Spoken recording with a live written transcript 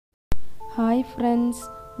Hi friends,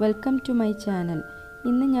 welcome to my channel.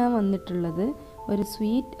 ഇന്ന് ഞാൻ വന്നിട്ടുള്ളത് ഒരു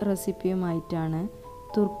സ്വീറ്റ് റെസിപ്പിയുമായിട്ടാണ്.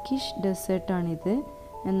 തുർക്കിഷ് ഡെസേർട്ടാണിത്.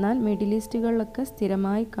 എന്നാൽ മിഡിൽ ഈസ്റ്റുകളിലൊക്കെ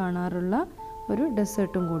സ്ഥിരമായി കാണാറുള്ള ഒരു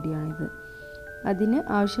ഡെസേർട്ടും കൂടിയാണിത്. അതിന്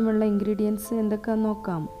ആവശ്യമുള്ള ഇൻഗ്രീഡിയൻസ് എന്തൊക്കെയാണെന്ന്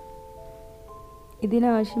നോക്കാം.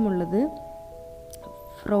 ഇതിനാവശ്യമുള്ളത്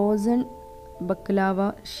frozen baklava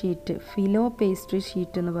sheet, Philo pastry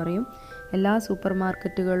sheet എന്ന് പറയും. എല്ലാ സൂപ്പർ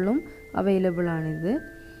മാർക്കറ്റുകളിലും അവൈലബിൾ ആണിത്.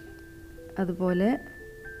 അതുപോലെ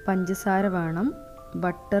പഞ്ചസാര വേണം,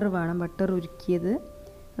 ബട്ടർ വേണം, ബട്ടർ ഉരുക്കിയത്.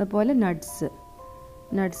 അതുപോലെ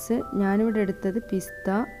നട്ട്സ് ഞാനിവിടെ എടുത്തത് പിസ്ത,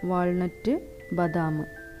 വാൾനട്ട്, ബദാം.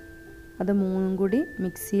 അത് മൂന്നും കൂടി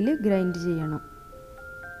മിക്സിയിൽ ഗ്രൈൻഡ് ചെയ്യണം.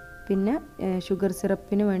 പിന്നെ ഷുഗർ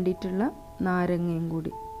സിറപ്പിന് വേണ്ടിയിട്ടുള്ള നാരങ്ങയും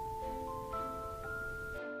കൂടി.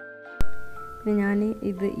 പിന്നെ ഞാൻ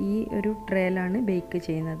ഈ ഒരു ട്രേയിലാണ് ബേക്ക്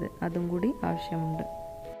ചെയ്യുന്നത്, അതും കൂടി ആവശ്യമുണ്ട്.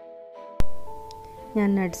 ഞാൻ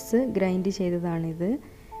നട്ട്സ് ഗ്രൈൻഡ് ചെയ്തതാണിത്.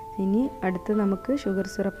 ഇനി അടുത്ത് നമുക്ക് ഷുഗർ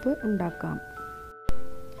സിറപ്പ് ഉണ്ടാക്കാം.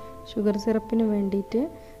 ഷുഗർ സിറപ്പിന് വേണ്ടിയിട്ട്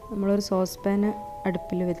നമ്മളൊരു സോസ് പാൻ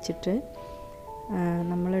അടുപ്പിൽ വെച്ചിട്ട്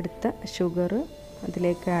നമ്മളെടുത്ത ഷുഗർ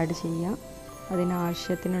അതിലേക്ക് ആഡ് ചെയ്യാം.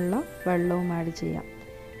 അതിനാവശ്യത്തിനുള്ള വെള്ളവും ആഡ് ചെയ്യാം.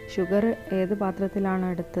 ഷുഗർ ഏത് പാത്രത്തിലാണ്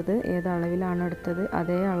എടുത്തത്, ഏത് അളവിലാണ് എടുത്തത്,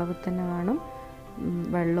 അതേ അളവ് തന്നെ വേണം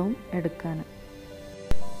വെള്ളവും എടുക്കാൻ.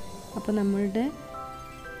 അപ്പോൾ നമ്മളുടെ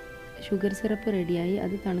ഷുഗർ സിറപ്പ് റെഡിയായി.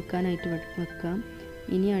 അത് തണുക്കാനായിട്ട് വെക്കാം.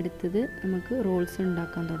 ഇനി അടുത്തത് നമുക്ക് റോൾസ്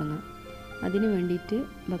ഉണ്ടാക്കാൻ തുടങ്ങാം. അതിന് വേണ്ടിയിട്ട്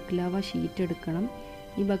ബക്ലാവ ഷീറ്റ് എടുക്കണം.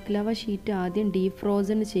 ഈ ബക്ലാവ ഷീറ്റ് ആദ്യം ഡീപ്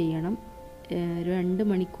ഫ്രോസൺ ചെയ്യണം. 2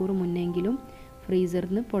 മണിക്കൂർ മുന്നെങ്കിലും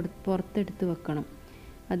ഫ്രീസറിൽ നിന്ന് പുറത്തെടുത്ത് വെക്കണം.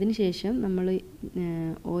 അതിനുശേഷം നമ്മൾ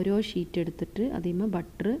ഓരോ ഷീറ്റ് എടുത്തിട്ട് അതിന്മേൽ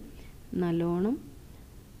ബട്ടർ നല്ലോണം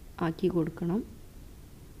ആക്കി കൊടുക്കണം.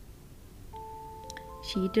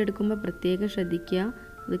 ഷീറ്റ് എടുക്കുമ്പോൾ പ്രത്യേകം ശ്രദ്ധിക്കുക,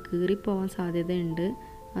 അത് കീറിപ്പോവാൻ സാധ്യതയുണ്ട്.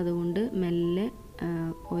 അതുകൊണ്ട് മെല്ലെ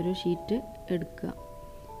ഓരോ ഷീറ്റ് എടുക്കുക.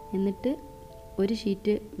 എന്നിട്ട് ഒരു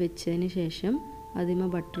ഷീറ്റ് വെച്ചതിന് ശേഷം അതിന്മേൽ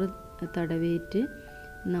ബട്ടർ തടവിയിട്ട്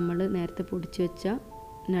നമ്മൾ നേരത്തെ പൊടിച്ച് വെച്ച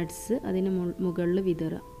നട്ട്സ് അതിന് മുകളിൽ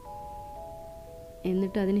വിതറുക.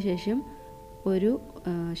 എന്നിട്ട് അതിന് ശേഷം ഒരു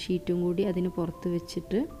ഷീറ്റും കൂടി അതിന് പുറത്ത്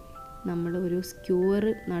വെച്ചിട്ട് നമ്മൾ ഒരു സ്ക്യൂവർ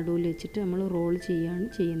നടുവിൽ വെച്ചിട്ട് നമ്മൾ റോൾ ചെയ്യുകയാണ്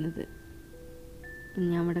ചെയ്യുന്നത്.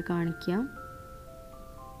 ഞാൻ ഇവിടെ കാണിക്കാം.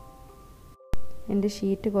 എൻ്റെ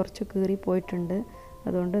ഷീറ്റ് കുറച്ച് കീറിപ്പോയിട്ടുണ്ട്.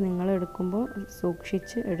 അതുകൊണ്ട് നിങ്ങൾ എടുക്കുമ്പോൾ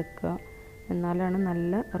സൂക്ഷിച്ച് എടുക്കുക, എന്നാലാണ്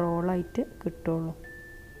നല്ല റോളായിട്ട് കിട്ടുള്ളൂ.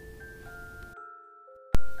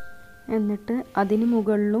 എന്നിട്ട് അതിന്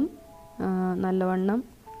മുകളിലും നല്ലവണ്ണം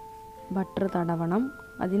ബട്ടർ തടവണം.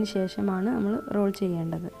 അതിന് ശേഷമാണ് നമ്മൾ റോൾ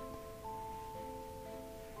ചെയ്യേണ്ടത്.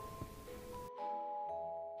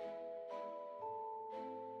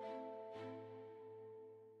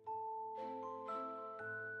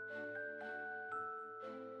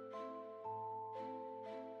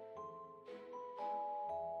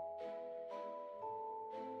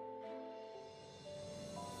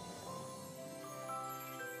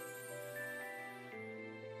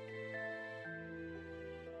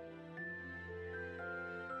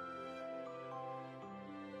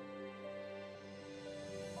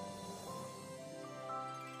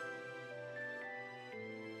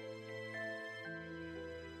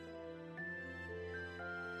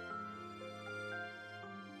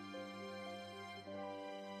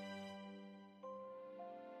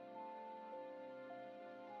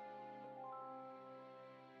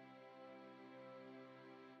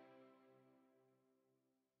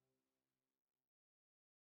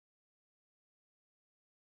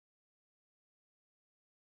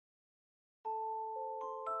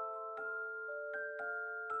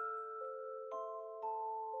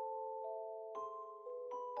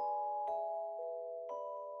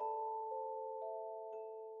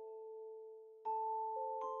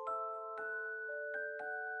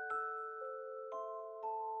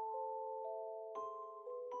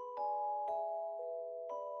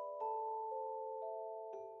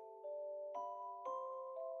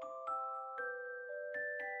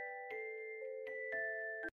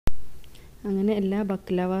 അങ്ങനെ എല്ലാ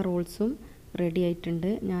ബക്ലാവ റോൾസും റെഡി ആയിട്ടുണ്ട്.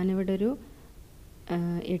 ഞാനിവിടെ ഒരു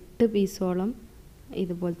 8 പീസോളം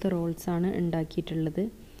ഇതുപോലത്തെ റോൾസാണ് ഉണ്ടാക്കിയിട്ടുള്ളത്.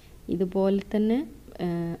 ഇതുപോലെ തന്നെ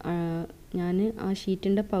ഞാൻ ആ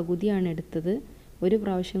ഷീറ്റിൻ്റെ പകുതിയാണ് എടുത്തത്. ഒരു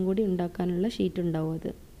പ്രാവശ്യം കൂടി ഉണ്ടാക്കാനുള്ള ഷീറ്റ് ഉണ്ടാവും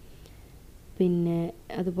അത്. പിന്നെ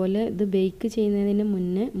അതുപോലെ ഇത് ബേക്ക് ചെയ്യുന്നതിന്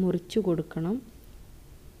മുന്നേ മുറിച്ചു കൊടുക്കണം.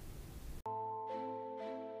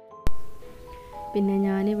 പിന്നെ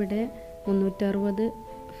ഞാനിവിടെ 360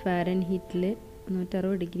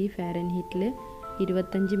 ഡിഗ്രി ഫാരൻഹീറ്റിൽ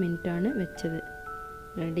 25 മിനിറ്റാണ് വെച്ചത്.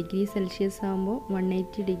 ഡിഗ്രി സെൽഷ്യസ് ആകുമ്പോൾ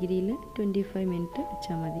 180 ഡിഗ്രിയിൽ 25 മിനിറ്റ്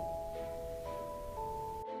വെച്ചാൽ മതി.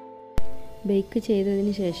 ബേക്ക്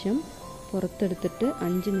ചെയ്തതിന് ശേഷം പുറത്തെടുത്തിട്ട്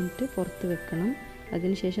 5 മിനിറ്റ് പുറത്ത് വെക്കണം.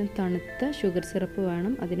 അതിനുശേഷം തണുത്ത ഷുഗർ സിറപ്പ്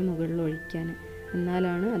വേണം അതിന് മുകളിൽ ഒഴിക്കാൻ,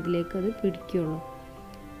 എന്നാലാണ് അതിലേക്ക് അത് പിടിക്കുകയുള്ളൂ.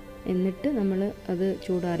 എന്നിട്ട് നമ്മൾ അത്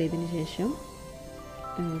ചൂടാറിയതിന് ശേഷം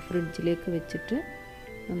ഫ്രിഡ്ജിലേക്ക് വെച്ചിട്ട്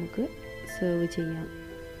നമുക്ക് സെർവ് ചെയ്യാം.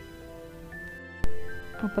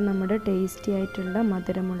 അപ്പോൾ നമ്മുടെ ടേസ്റ്റി ആയിട്ടുള്ള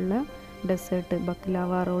മധുരമുള്ള ഡെസേർട്ട്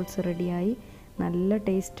ബക്ലാവ റോൾസ് റെഡിയായി. നല്ല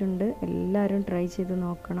ടേസ്റ്റ് ഉണ്ട്. എല്ലാവരും ട്രൈ ചെയ്ത്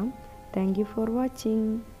നോക്കണം. Thank you for watching.